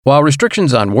While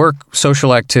restrictions on work,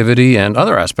 social activity, and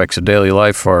other aspects of daily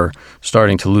life are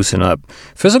starting to loosen up,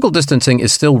 physical distancing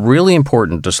is still really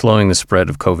important to slowing the spread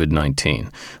of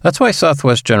COVID-19. That's why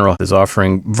Southwest General is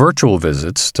offering virtual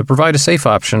visits to provide a safe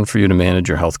option for you to manage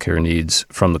your healthcare needs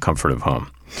from the comfort of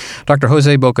home. Dr.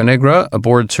 Jose Bocanegra, a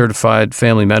board-certified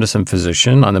family medicine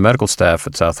physician on the medical staff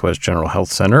at Southwest General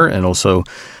Health Center and also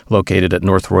located at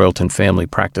North Royalton Family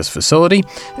Practice Facility,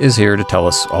 is here to tell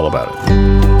us all about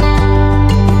it.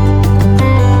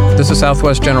 This is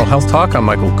Southwest General Health Talk. I'm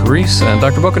Michael Carisse. And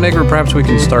Dr. Bocanegra, perhaps we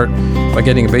can start by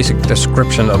getting a basic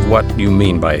description of what you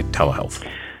mean by telehealth.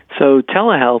 So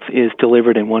telehealth is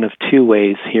delivered in one of two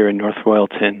ways here in North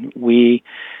Royalton. We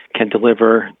can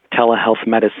deliver telehealth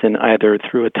medicine either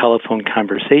through a telephone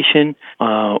conversation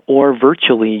or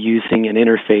virtually using an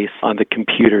interface on the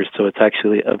computer. So it's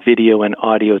actually a video and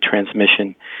audio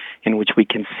transmission in which we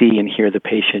can see and hear the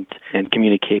patient and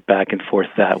communicate back and forth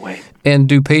that way. And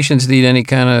do patients need any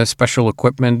kind of special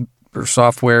equipment or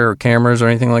software or cameras or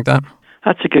anything like that?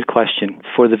 That's a good question.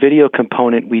 For the video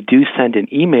component, we do send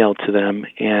an email to them,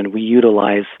 and we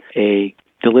utilize a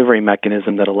delivery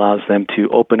mechanism that allows them to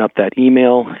open up that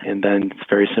email, and then it's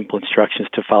very simple instructions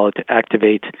to follow to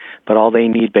activate. But all they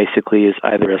need basically is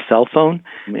either a cell phone,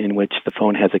 in which the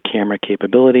phone has a camera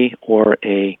capability, or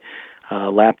a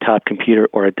laptop computer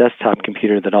or a desktop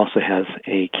computer that also has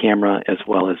a camera as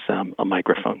well as a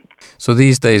microphone. So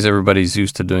these days everybody's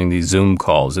used to doing these Zoom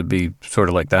calls. It'd be sort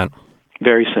of like that?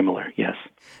 Very similar, yes.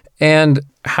 And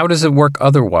how does it work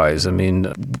otherwise? I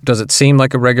mean, does it seem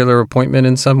like a regular appointment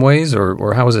in some ways,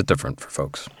 or how is it different for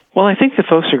folks? Well, I think the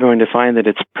folks are going to find that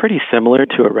it's pretty similar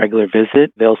to a regular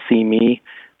visit. They'll see me,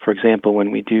 for example, when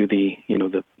we do the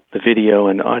video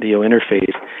and audio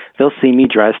interface. They'll see me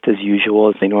dressed as usual,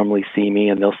 as they normally see me,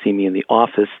 and they'll see me in the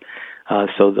office,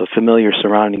 so the familiar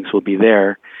surroundings will be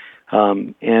there.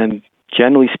 And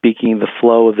generally speaking, the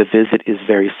flow of the visit is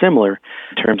very similar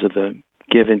in terms of the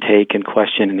give and take and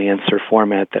question and answer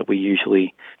format that we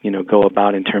usually, go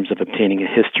about in terms of obtaining a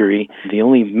history. The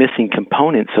only missing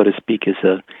component, so to speak, is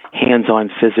a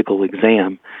hands-on physical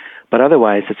exam. But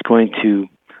otherwise, it's going to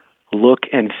look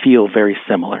and feel very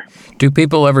similar. Do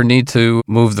people ever need to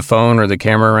move the phone or the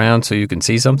camera around so you can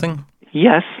see something?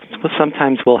 Yes. Well,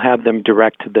 sometimes we'll have them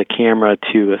direct the camera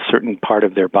to a certain part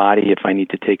of their body if I need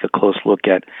to take a close look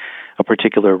at a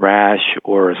particular rash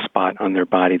or a spot on their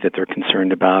body that they're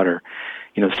concerned about, or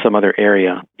some other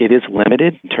area. It is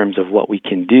limited in terms of what we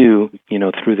can do,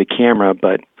 through the camera,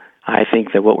 but I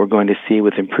think that what we're going to see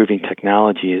with improving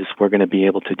technology is we're going to be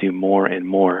able to do more and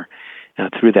more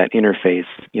through that interface,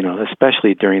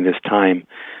 especially during this time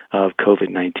of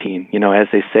COVID-19. As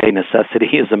they say,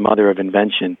 necessity is the mother of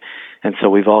invention. And so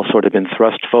we've all sort of been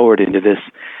thrust forward into this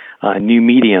new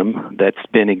medium that's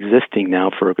been existing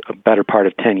now for a better part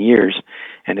of 10 years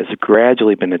and has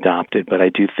gradually been adopted. But I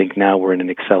do think now we're in an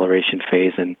acceleration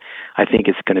phase, and I think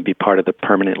it's going to be part of the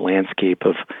permanent landscape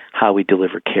of how we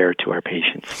deliver care to our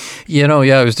patients.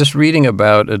 I was just reading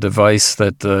about a device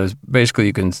that basically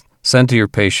you can send to your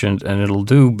patient, and it'll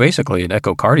do basically an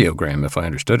echocardiogram, if I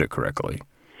understood it correctly.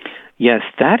 Yes,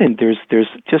 that, and there's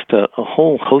just a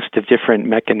whole host of different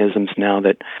mechanisms now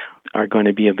that are going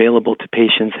to be available to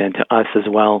patients and to us as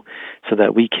well, so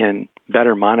that we can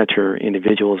better monitor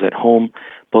individuals at home,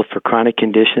 both for chronic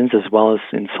conditions as well as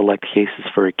in select cases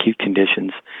for acute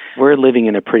conditions. We're living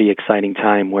in a pretty exciting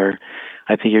time where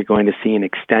I think you're going to see an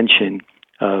extension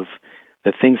of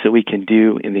the things that we can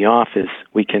do in the office.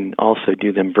 We can also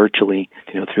do them virtually,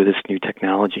 through this new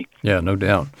technology. Yeah, no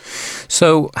doubt.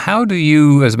 So how do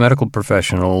you, as medical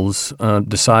professionals,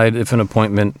 decide if an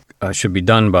appointment should be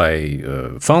done by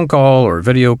phone call or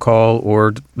video call,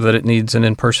 or that it needs an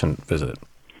in-person visit?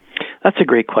 That's a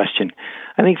great question.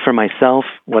 I think for myself,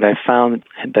 what I've found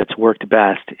that's worked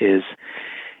best is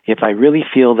if I really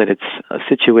feel that it's a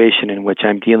situation in which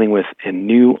I'm dealing with a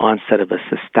new onset of a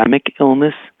systemic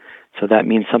illness, so that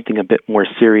means something a bit more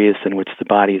serious in which the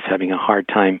body is having a hard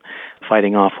time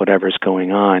fighting off whatever's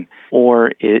going on,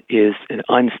 or it is an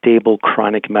unstable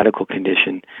chronic medical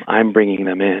condition, I'm bringing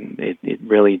them in. It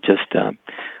really just,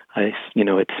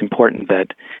 it's important that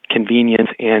convenience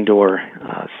and or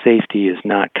safety is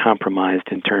not compromised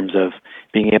in terms of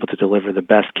being able to deliver the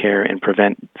best care and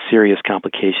prevent serious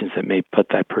complications that may put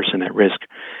that person at risk,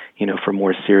 for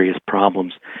more serious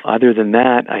problems. Other than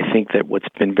that, I think that what's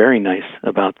been very nice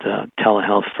about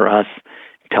telehealth for us,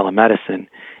 telemedicine,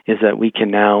 is that we can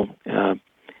now,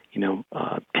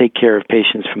 take care of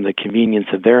patients from the convenience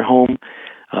of their home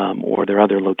or their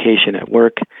other location at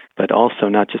work, but also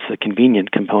not just the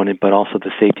convenient component, but also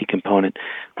the safety component.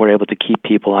 We're able to keep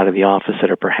people out of the office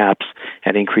that are perhaps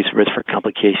at increased risk for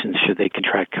complications should they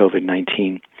contract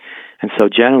COVID-19. And so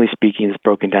generally speaking, it's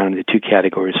broken down into two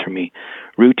categories for me: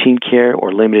 routine care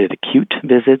or limited acute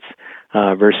visits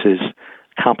versus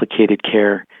complicated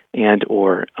care and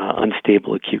or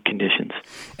unstable acute conditions.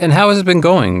 And how has it been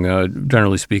going,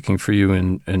 generally speaking, for you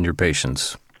and your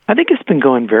patients? I think it's been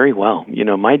going very well.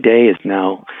 My day is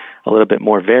now a little bit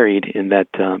more varied in that,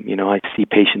 I see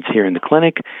patients here in the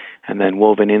clinic, and then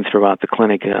woven in throughout the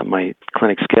clinic, my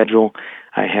clinic schedule,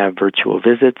 I have virtual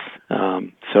visits.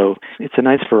 So it's a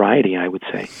nice variety, I would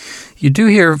say. You do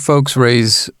hear folks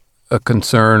raise a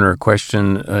concern or a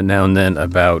question now and then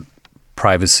about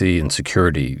privacy and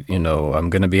security. I'm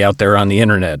going to be out there on the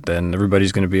internet, and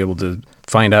everybody's going to be able to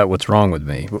find out what's wrong with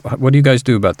me. What do you guys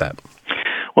do about that?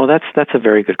 Well, that's a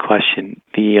very good question.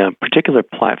 The particular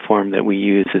platform that we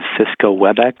use is Cisco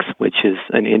WebEx, which is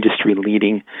an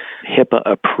industry-leading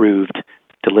HIPAA-approved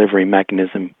delivery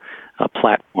mechanism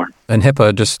platform. And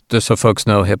HIPAA, just so folks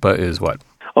know, HIPAA is what?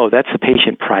 Oh, that's a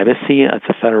patient privacy. It's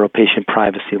a federal patient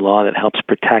privacy law that helps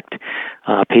protect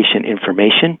patient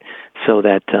information so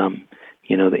that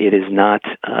it is not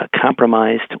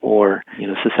compromised or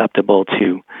susceptible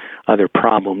to other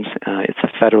problems. It's a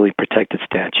federally protected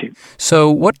statute. So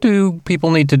what do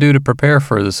people need to do to prepare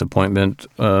for this appointment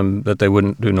that they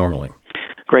wouldn't do normally?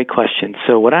 Great question.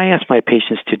 So what I ask my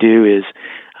patients to do is,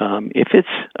 if it's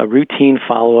a routine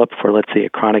follow-up for, let's say, a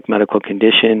chronic medical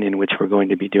condition in which we're going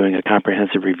to be doing a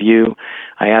comprehensive review,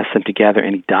 I ask them to gather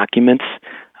any documents,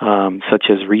 such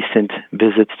as recent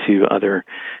visits to other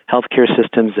healthcare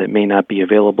systems that may not be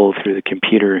available through the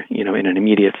computer, in an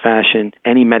immediate fashion,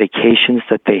 any medications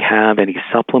that they have, any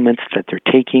supplements that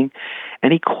they're taking,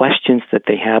 any questions that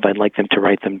they have, I'd like them to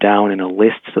write them down in a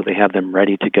list so they have them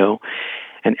ready to go.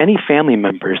 And any family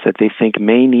members that they think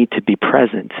may need to be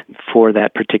present for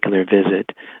that particular visit.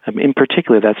 In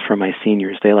particular, that's for my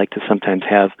seniors. They like to sometimes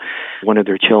have one of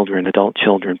their children, adult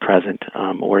children, present.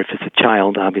 Or if it's a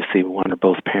child, obviously one or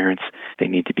both parents, they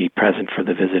need to be present for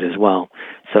the visit as well.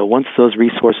 So once those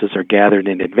resources are gathered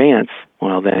in advance,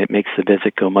 well, then it makes the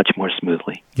visit go much more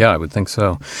smoothly. Yeah, I would think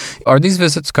so. Are these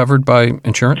visits covered by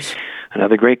insurance?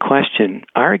 Another great question.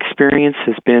 Our experience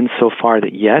has been so far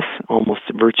that yes, almost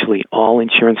virtually all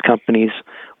insurance companies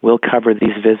will cover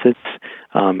these visits.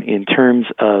 In terms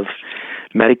of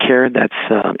Medicare,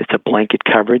 it's a blanket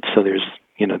coverage, so there's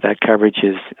that coverage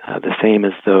is the same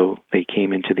as though they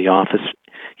came into the office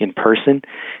in person.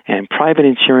 And private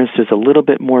insurance, there's a little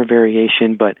bit more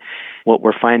variation, but what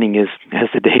we're finding is as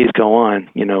the days go on,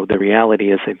 the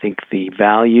reality is I think the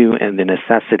value and the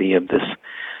necessity of this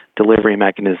delivery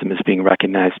mechanism is being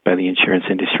recognized by the insurance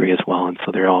industry as well, and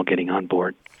so they're all getting on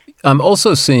board. I'm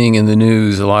also seeing in the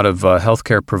news a lot of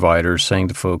healthcare providers saying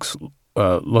to folks,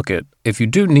 if you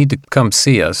do need to come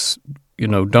see us,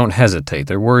 don't hesitate.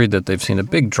 They're worried that they've seen a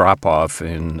big drop-off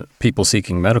in people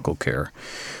seeking medical care.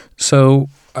 So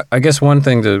I guess one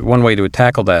way to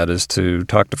tackle that is to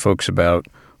talk to folks about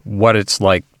what it's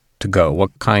like to go.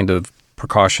 What kind of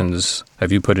precautions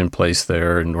have you put in place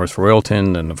there in North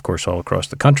Royalton and, of course, all across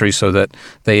the country so that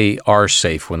they are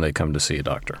safe when they come to see a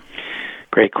doctor?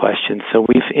 Great question. So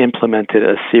we've implemented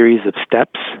a series of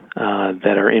steps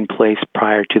that are in place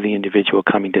prior to the individual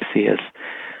coming to see us.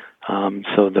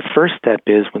 So the first step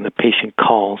is when the patient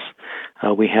calls,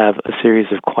 we have a series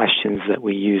of questions that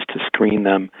we use to screen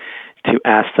them, to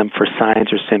ask them for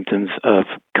signs or symptoms of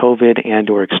COVID and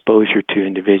or exposure to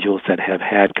individuals that have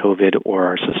had COVID or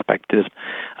are suspected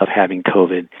of having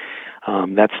COVID.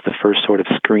 That's the first sort of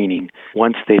screening.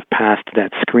 Once they've passed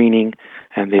that screening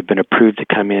and they've been approved to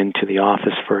come into the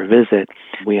office for a visit,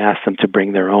 we ask them to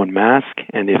bring their own mask.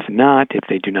 And if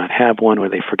they do not have one or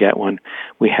they forget one,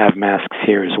 we have masks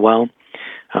here as well.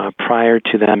 Prior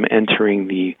to them entering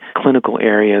the clinical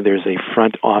area, there's a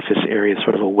front office area,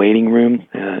 sort of a waiting room.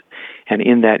 And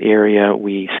in that area,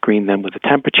 we screen them with a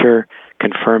temperature,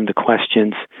 confirm the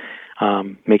questions,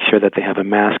 make sure that they have a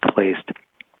mask placed,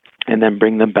 and then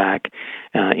bring them back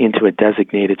into a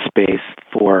designated space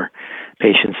for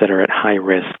patients that are at high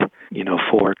risk,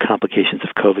 for complications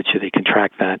of COVID should they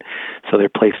contract that. So they're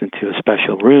placed into a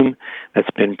special room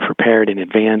that's been prepared in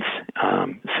advance,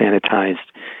 sanitized,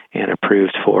 and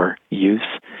approved for use.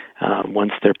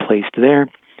 Once they're placed there,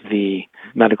 the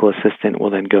medical assistant will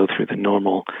then go through the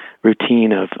normal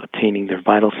routine of obtaining their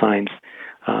vital signs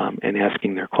and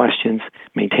asking their questions,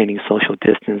 maintaining social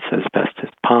distance as best as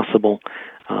possible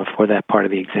for that part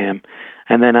of the exam.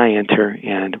 And then I enter,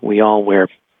 and we all wear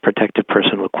protective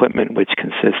personal equipment, which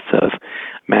consists of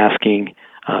masking,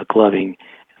 gloving,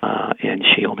 and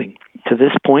shielding. To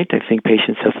this point, I think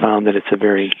patients have found that it's a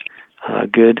very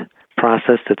good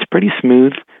process that's pretty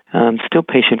smooth, still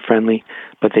patient-friendly,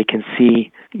 but they can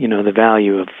see the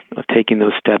value of taking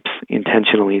those steps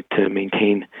intentionally to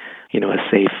maintain, a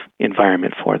safe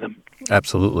environment for them.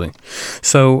 Absolutely.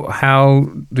 So how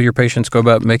do your patients go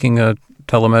about making a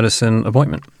telemedicine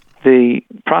appointment? The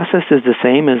process is the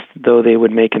same as though they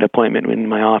would make an appointment in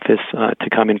my office to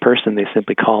come in person. They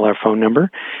simply call our phone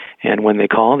number, and when they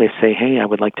call, they say, "Hey, I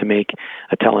would like to make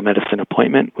a telemedicine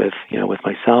appointment with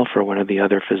myself or one of the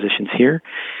other physicians here."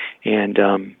 And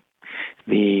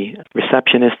the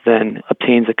receptionist then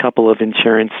obtains a couple of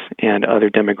insurance and other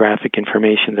demographic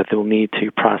information that they'll need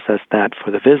to process that for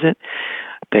the visit.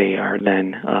 They are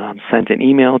then sent an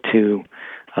email to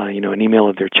an email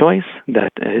of their choice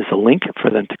that is a link for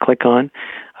them to click on.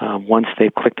 Once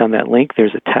they've clicked on that link,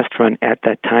 there's a test run at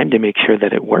that time to make sure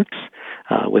that it works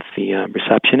with the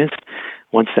receptionist.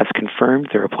 Once that's confirmed,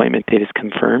 their appointment date is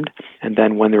confirmed, and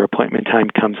then when their appointment time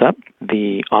comes up,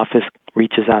 the office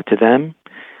reaches out to them,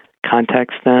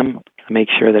 contacts them, make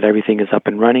sure that everything is up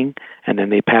and running, and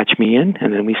then they patch me in,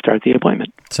 and then we start the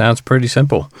appointment. Sounds pretty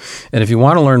simple. And if you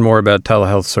want to learn more about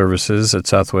telehealth services at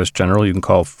Southwest General, you can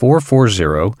call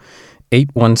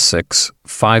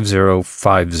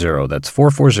 440-816-5050. That's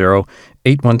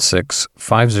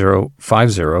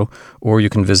 440-816-5050, or you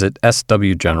can visit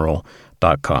swgeneral.com.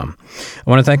 I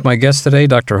want to thank my guest today,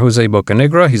 Dr. Jose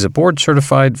Bocanegra. He's a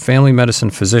board-certified family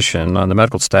medicine physician on the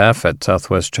medical staff at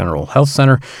Southwest General Health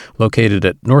Center, located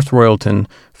at North Royalton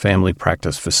Family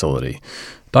Practice Facility.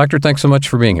 Doctor, thanks so much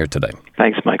for being here today.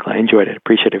 Thanks, Michael. I enjoyed it.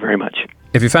 Appreciate it very much.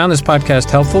 If you found this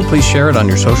podcast helpful, please share it on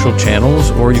your social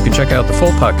channels, or you can check out the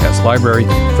full podcast library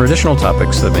for additional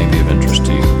topics that may be of interest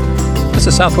to you. This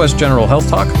is Southwest General Health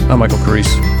Talk. I'm Michael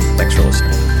Carisse. Thanks for listening.